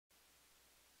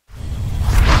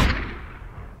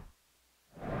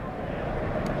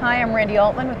Hi, I'm Randy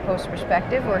Altman with Post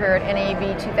Perspective. We're here at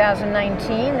NAB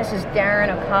 2019. This is Daryn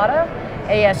Okada,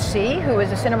 ASC, who is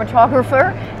a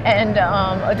cinematographer and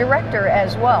a director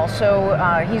as well. So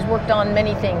he's worked on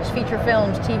many things, feature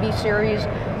films, TV series.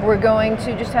 We're going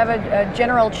to just have a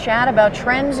general chat about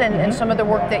trends and some of the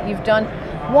work that you've done.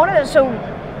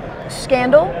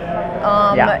 Scandal,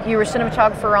 Yeah. You were a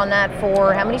cinematographer on that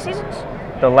for how many seasons?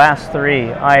 The last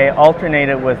 3. I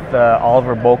alternated with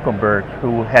Oliver Bokelberg,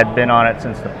 who had been on it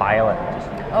since the pilot.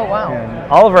 Oh, wow.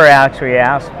 And Oliver actually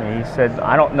asked me, he said,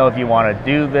 I don't know if you want to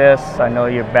do this. I know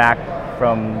you're back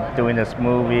from doing this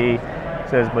movie. He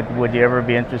says, but would you ever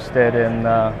be interested in...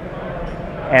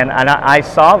 And I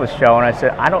saw the show and I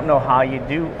said, I don't know how you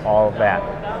do all of that.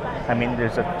 I mean,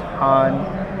 there's a ton.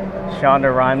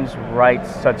 Shonda Rhimes writes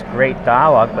such great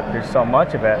dialogue, but there's so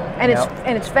much of it. And it's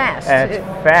fast. And it's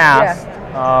fast. Yeah.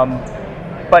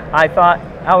 But I thought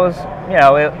I was,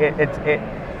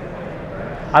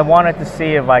 I wanted to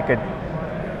see if I could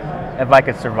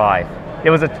survive. It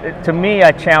was to me,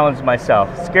 I challenged myself.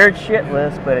 Scared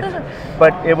shitless,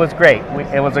 but it was great.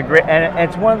 It was a great, and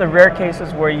it's one of the rare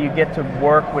cases where you get to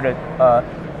work with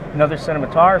another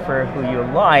cinematographer who you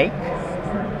like,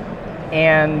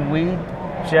 and we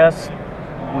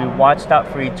watched out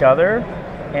for each other.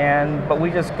 But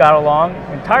we just got along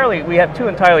entirely. We have 2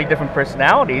 entirely different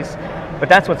personalities, but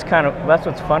that's what's fun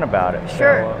about it.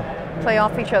 Sure, so, play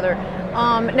off each other.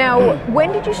 Now,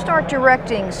 when did you start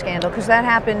directing Scandal? Because that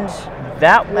happened.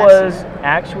 That was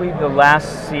actually the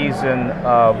last season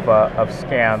of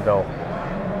Scandal,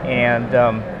 and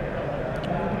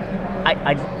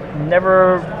I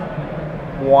never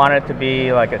wanted to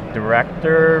be like a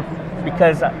director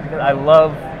because I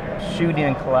love shooting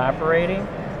and collaborating.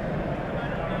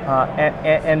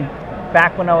 And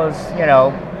back when I was,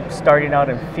 starting out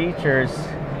in features,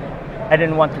 I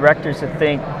didn't want directors to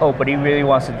think, oh, but he really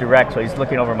wants to direct, so he's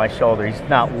looking over my shoulder. He's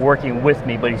not working with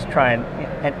me, but he's trying.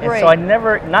 And so I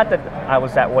never, not that I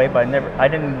was that way, but I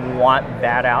didn't want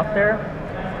that out there.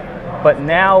 But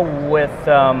now with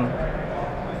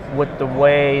the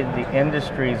way the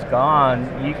industry's gone,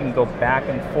 you can go back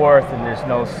and forth, and there's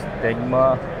no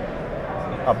stigma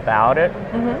about it.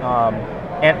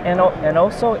 And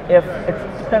also, if it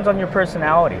depends on your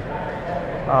personality,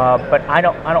 but I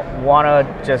don't want to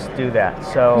just do that.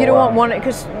 So you don't want one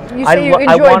because you say you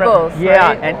enjoy both.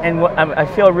 Yeah, right? and I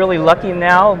feel really lucky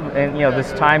now, and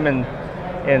this time in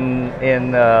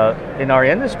our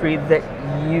industry that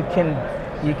you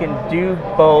can do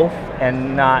both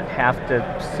and not have to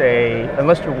say,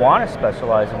 unless you want to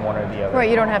specialize in one or the other. Right,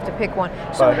 you don't have to pick one.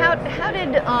 So how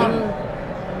did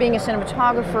being a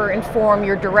cinematographer inform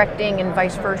your directing and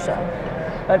vice versa?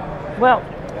 Well,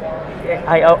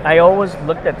 I always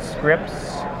looked at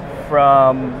scripts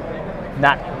from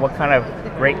not what kind of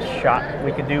great shot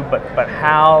we could do, but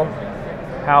how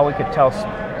we could tell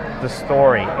the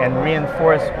story and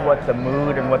reinforce what the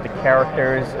mood and what the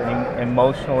characters and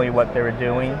emotionally what they were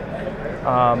doing.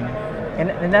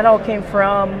 And that all came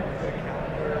from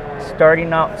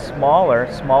starting out smaller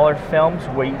films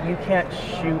where you can't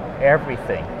shoot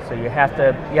everything, so you have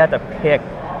to pick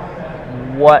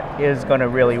what is going to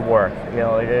really work.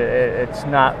 It's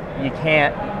not, you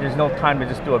can't, there's no time to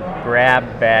just do a grab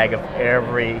bag of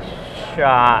every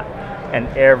shot and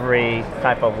every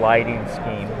type of lighting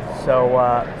scheme. So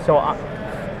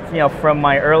from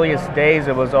my earliest days,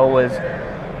 it was always,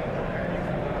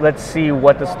 let's see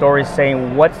what the story's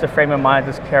saying, what's the frame of mind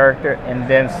of this character, and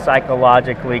then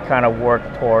psychologically kind of work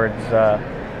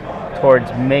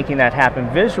towards making that happen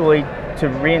visually to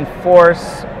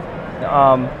reinforce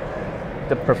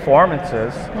the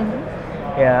performances,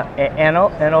 and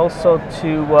also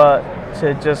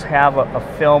to just have a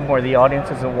film where the audience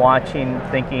isn't watching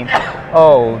thinking,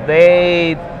 oh,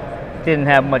 they didn't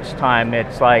have much time.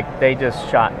 It's like they just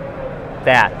shot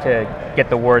that to get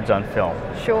the words on film.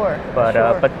 Sure. But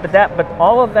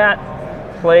all of that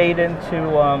played into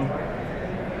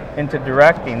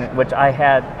directing, which I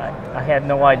had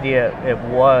no idea it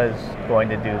was going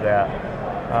to do that.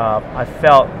 I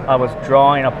felt I was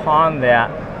drawing upon that,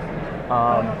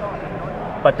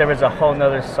 but there was a whole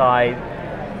nother side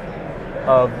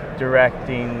of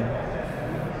directing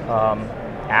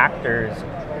actors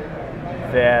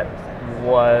that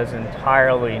was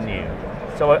entirely new.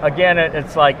 So again,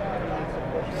 it's like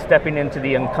stepping into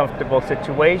the uncomfortable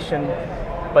situation,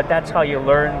 but that's how you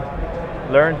learn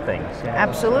things.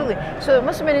 Absolutely. So it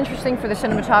must have been interesting for the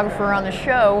cinematographer on the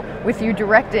show with you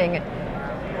directing.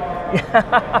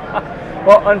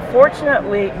 Well,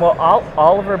 unfortunately,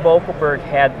 Oliver Bokelberg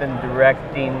had been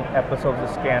directing episodes of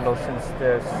Scandal since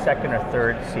the 2nd or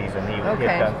 3rd season. He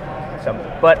had done some,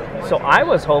 but so I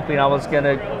was hoping I was going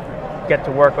to get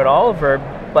to work with Oliver,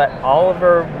 but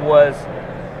Oliver was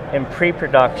in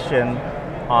pre-production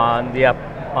on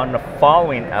the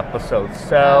following episode.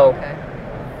 So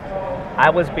I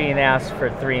was being asked for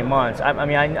 3 months. I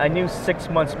mean, I knew 6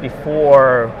 months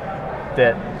before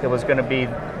that it was going to be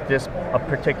a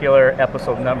particular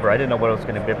episode number. I didn't know what it was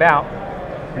going to be about.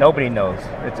 Nobody knows.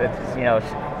 It's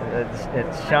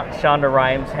Shonda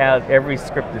Rhimes has every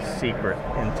script is secret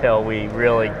until we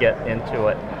really get into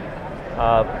it.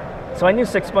 So I knew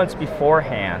 6 months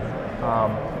beforehand,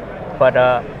 but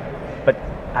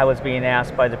I was being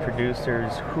asked by the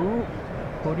producers, who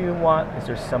do you want? Is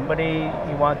there somebody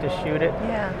you want to shoot it?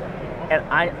 Yeah.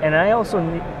 And I also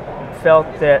felt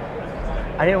that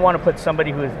I didn't want to put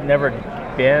somebody who has never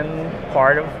been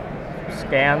part of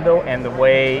Scandal and the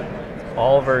way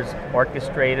Oliver's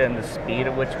orchestrated and the speed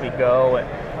at which we go.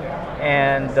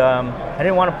 And I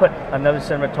didn't want to put another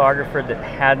cinematographer that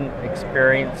hadn't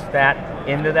experienced that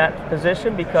into that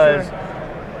position, because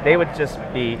they would just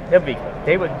be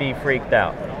freaked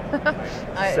out.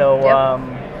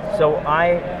 So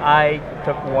I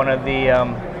took one of the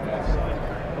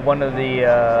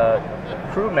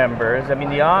crew members. I mean,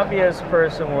 the obvious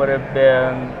person would have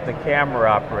been the camera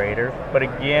operator, but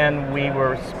again, we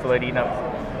were splitting up.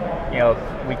 You know,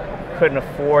 we couldn't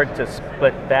afford to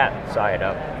split that side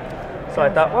up. So I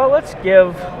thought, well, let's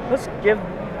give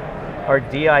our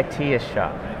DIT a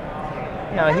shot.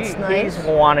 You know, he's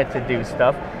wanted to do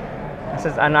stuff. He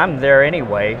says, and I'm there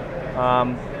anyway.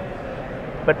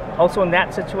 But also in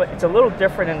that situation, it's a little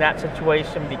different in that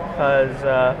situation, because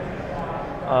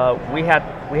we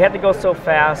had to go so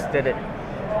fast that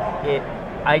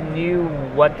I knew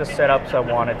what the setups I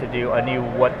wanted to do. I knew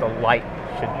what the light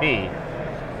should be.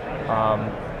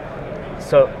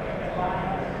 So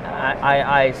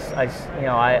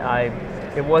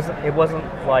it wasn't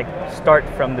like start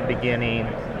from the beginning,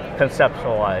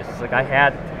 conceptualized. Like I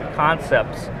had the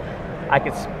concepts,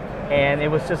 and it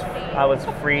was just, I was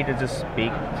free to just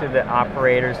speak to the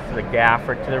operators, to the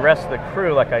gaffer, to the rest of the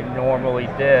crew like I normally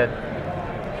did,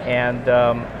 and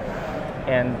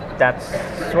that's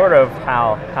sort of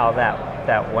how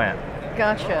that went.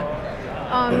 Gotcha.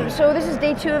 So this is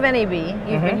day 2 of NAB.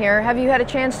 You've been here. Have you had a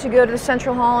chance to go to the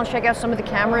Central Hall and check out some of the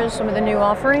cameras, some of the new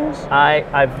offerings?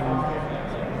 I've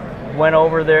went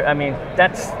over there. I mean,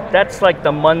 that's like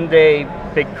the Monday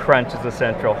big crunch is the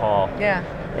Central Hall. Yeah.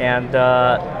 And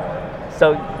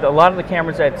so a lot of the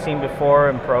cameras I'd seen before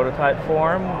in prototype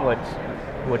form,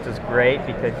 which is great,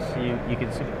 because you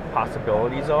can see what the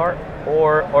possibilities are,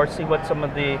 or see what some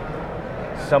of the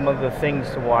things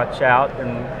to watch out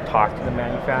and talk to the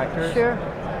manufacturers. Sure.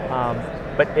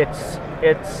 But it's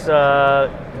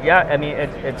I mean,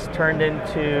 it's turned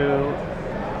into,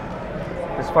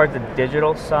 as far as the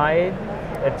digital side,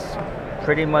 it's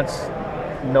pretty much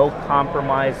no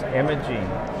compromise imaging.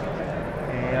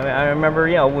 And I remember,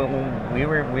 you know, when we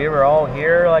were all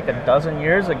here like a dozen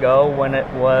years ago, when it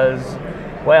was,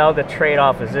 well, the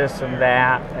trade-off is this and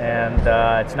that, and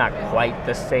it's not quite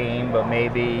the same, but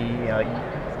maybe, you know,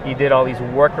 you did all these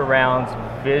workarounds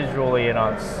visually and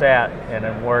on set and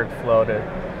in workflow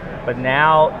but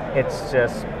now it's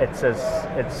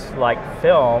like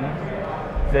film.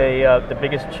 The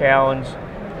biggest challenge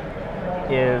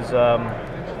is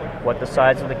what the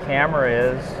size of the camera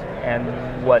is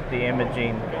and what the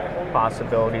imaging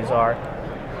possibilities are.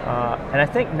 And I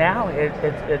think now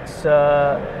it's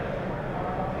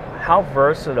how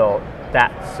versatile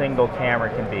that single camera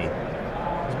can be.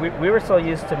 We were so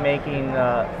used to making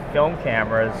film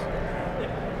cameras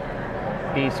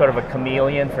be sort of a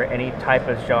chameleon for any type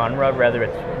of genre, whether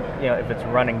it's, you know, if it's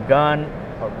run and gun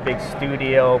or big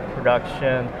studio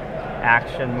production,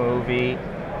 action movie,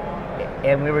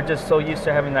 and we were just so used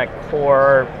to having that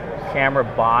core camera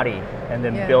body and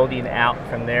then building out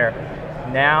from there.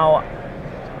 Now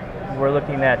we're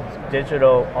looking at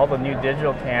digital, all the new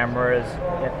digital cameras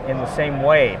in the same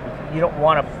way. You don't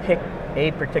want to pick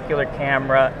a particular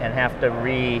camera and have to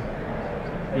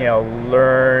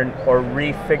learn or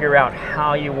figure out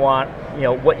how you want,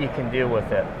 what you can do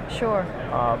with it. Sure.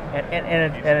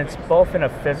 And it's both in a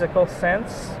physical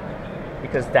sense,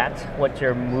 because that's what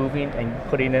you're moving and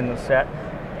putting in the set,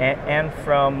 and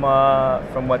from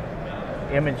what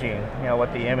imaging,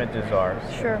 what the images are.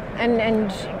 Sure.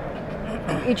 And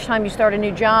each time you start a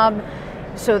new job,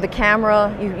 so the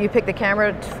camera, you pick the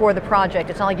camera for the project.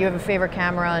 It's not like you have a favorite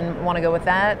camera and want to go with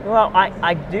that? Well,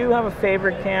 I do have a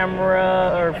favorite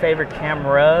camera, or favorite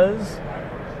cameras,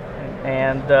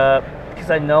 and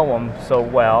because I know them so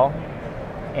well,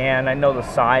 and I know the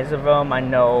size of them, I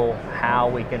know how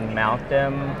we can mount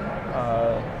them,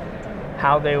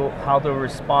 how they'll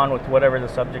respond with whatever the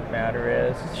subject matter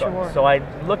is. Sure. So I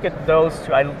look at those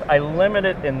two. I limit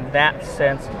it in that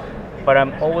sense, but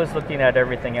I'm always looking at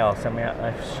everything else. I mean,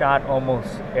 I've shot almost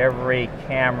every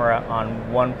camera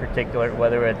on one particular,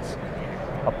 whether it's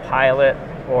a pilot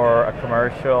or a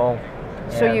commercial.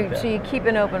 So you keep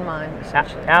an open mind,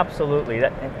 essentially. Absolutely.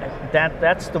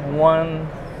 That's the one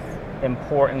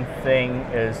important thing,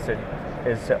 is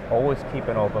to always keep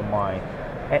an open mind.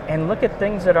 And look at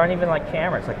things that aren't even like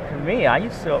cameras. Like for me, I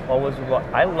used to always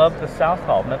I love the South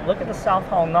Hall. Look at the South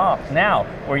Hall now,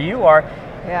 where you are.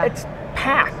 Yeah. It's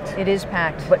packed. It is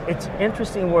packed. But it's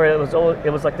interesting where it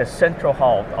was like the central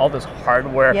hall, all this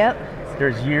hardware. Yep.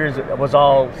 There's years it was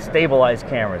all stabilized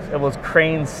cameras. It was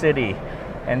Crane City,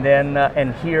 and then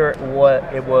and here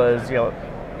it was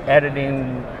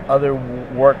editing, other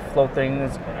workflow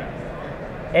things.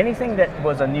 Anything that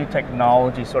was a new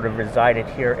technology sort of resided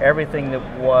here. Everything that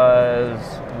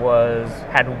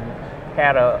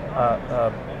had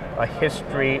a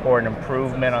history or an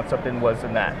improvement on something was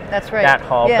in that. That's right. That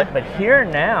hall. Yeah. But here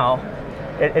now,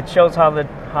 it shows how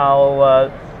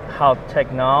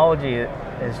technology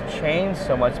has changed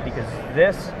so much, because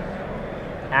this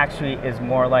actually is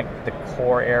more like the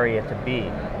core area to be.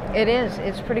 It is.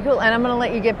 It's pretty cool. And I'm going to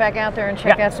let you get back out there and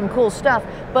check out some cool stuff.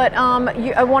 But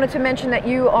I wanted to mention that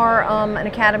you are an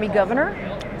Academy governor.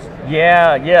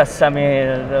 Yes. I mean,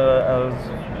 I was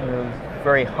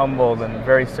very humbled and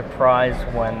very surprised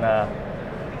when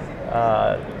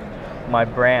my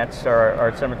branch,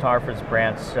 our cinematographer's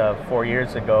branch, 4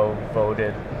 years ago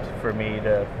voted for me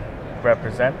to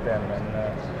represent them.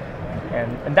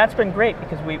 And that's been great,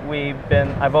 because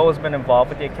I've always been involved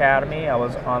with the Academy. I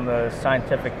was on the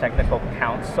Scientific Technical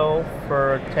Council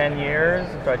for 10 years,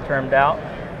 so I termed out.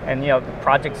 And the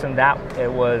projects in that,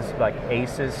 it was like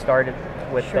ACES started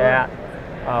with that.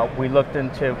 We looked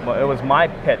into, it was my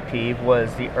pet peeve,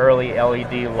 was the early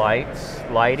LED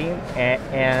lighting,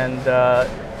 and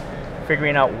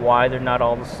figuring out why they're not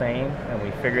all the same, and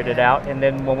we figured it out. And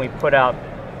then when we put out,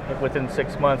 within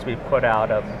 6 months, we put out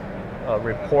a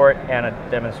report and a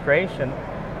demonstration.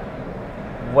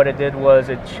 What it did was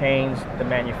it changed the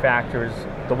manufacturers,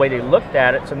 the way they looked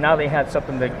at it, so now they had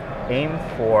something to aim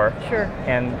for. Sure.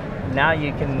 And now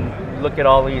you can look at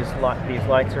all these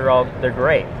lights they're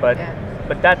great, but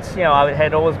that's, I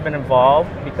had always been involved,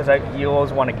 because you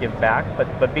always want to give back,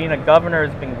 but being a governor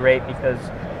has been great, because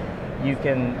you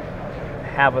can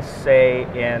have a say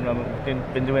in,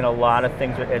 been doing a lot of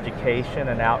things with education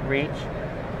and outreach.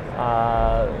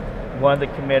 One of the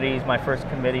committees, my first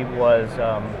committee was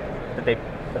that they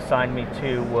assigned me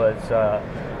to was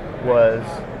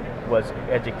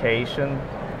education.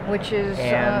 Which is,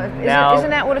 isn't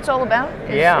that what it's all about?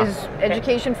 Is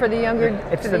education for the younger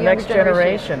generation? It's the next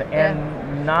generation,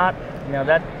 and not,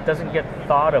 that doesn't get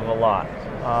thought of a lot.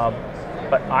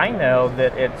 But I know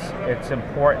that it's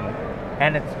important,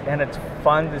 and it's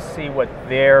fun to see what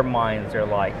their minds are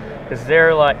like, because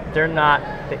they're not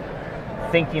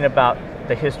thinking about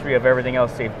the history of everything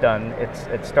else they've done.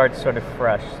 It starts sort of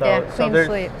fresh.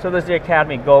 So there's the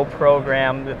Academy Go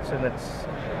program.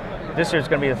 This year's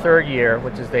going to be the third year,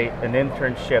 which is an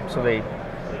internship. So they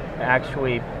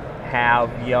actually have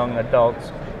young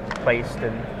adults placed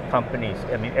in companies.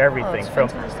 I mean, everything from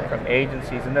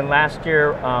agencies. And then last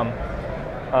year,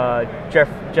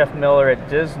 Jeff Miller at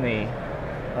Disney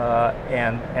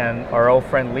and our old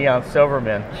friend Leon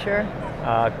Silverman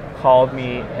called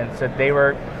me and said they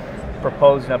were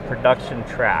proposing a production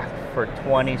track for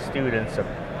 20 students,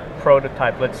 a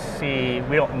prototype. Let's see,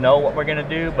 we don't know what we're going to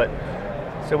do, but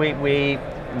so we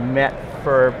met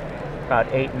for about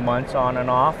 8 months on and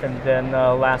off, and then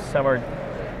last summer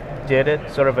did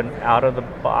it, sort of an out of the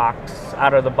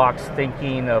box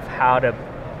thinking of how to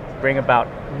bring about,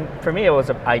 for me it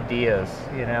was ideas,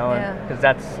 because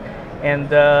that's,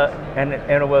 and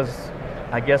it was,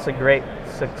 I guess, a great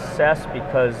success,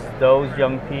 because those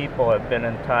young people have been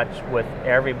in touch with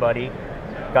everybody,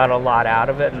 got a lot out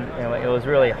of it, and it was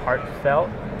really heartfelt.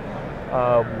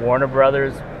 Warner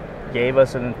Brothers gave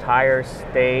us an entire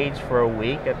stage for a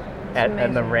week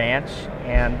at the ranch,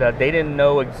 and they didn't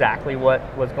know exactly what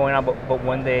was going on, but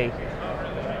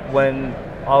when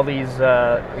all these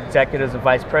executives and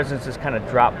vice presidents just kind of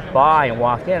drop by and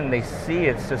walk in, and they see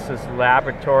it's just this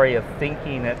laboratory of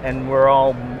thinking, and we're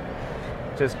all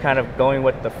just kind of going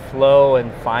with the flow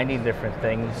and finding different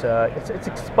things. It's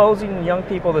exposing young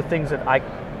people to things that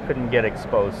couldn't get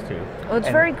exposed to. Well, it's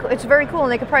very cool,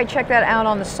 and they could probably check that out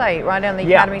on the site, right on the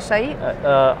Academy site.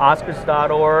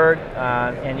 Oscars.org,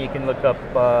 and you can look up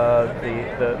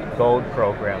the Gold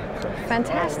program. So.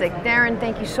 Fantastic, Daryn.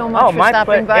 Thank you so much for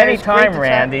stopping by. Anytime,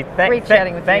 Randy. Great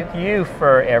chatting with you. Thank you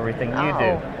for everything you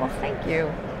do. Well, thank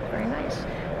you. Very nice.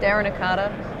 Daryn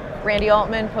Okada, Randy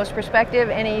Altman, Post Perspective,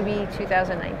 NAB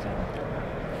 2019.